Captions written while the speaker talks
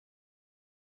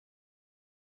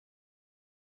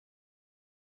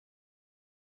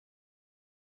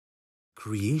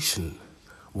Creation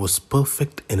was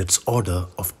perfect in its order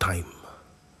of time.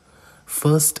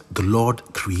 First, the Lord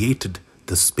created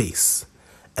the space,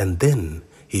 and then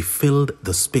He filled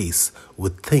the space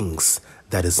with things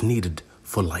that is needed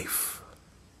for life.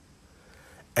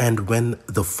 And when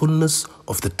the fullness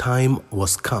of the time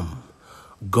was come,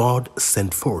 God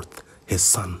sent forth His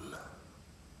Son.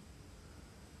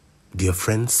 Dear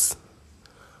friends,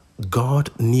 God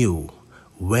knew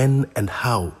when and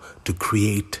how to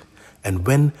create, and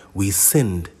when we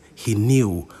sinned, He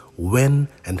knew when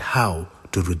and how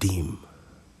to redeem.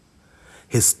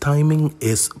 His timing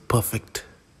is perfect.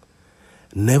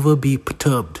 Never be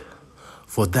perturbed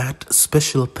for that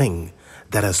special thing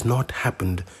that has not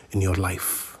happened in your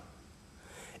life.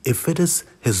 If it is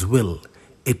His will,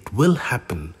 it will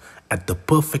happen at the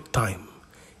perfect time,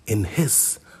 in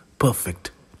His perfect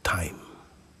time.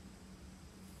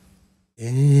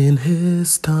 In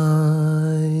His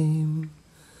time,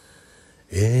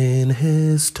 in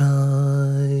His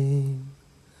time,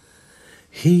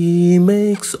 He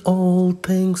makes all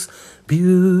things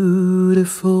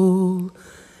beautiful.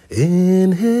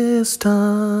 In His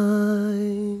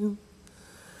time,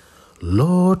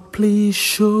 Lord, please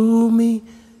show me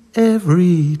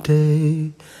every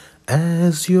day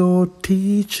as You're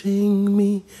teaching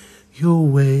me Your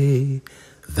way,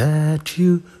 that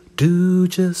You do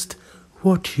just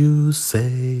what You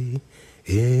say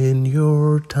in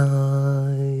Your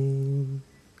time.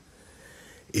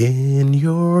 In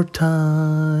Your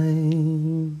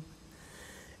time,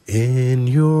 in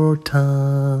Your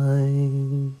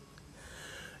time,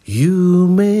 You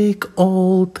make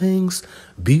all things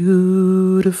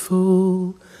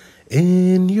beautiful.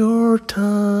 In Your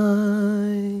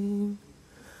time,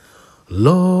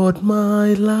 Lord,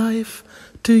 my life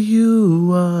to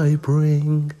You I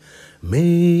bring.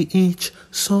 May each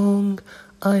song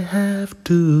I have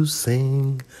to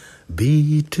sing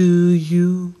be to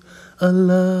You a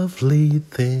lovely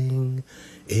thing.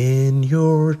 In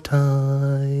Your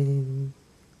time,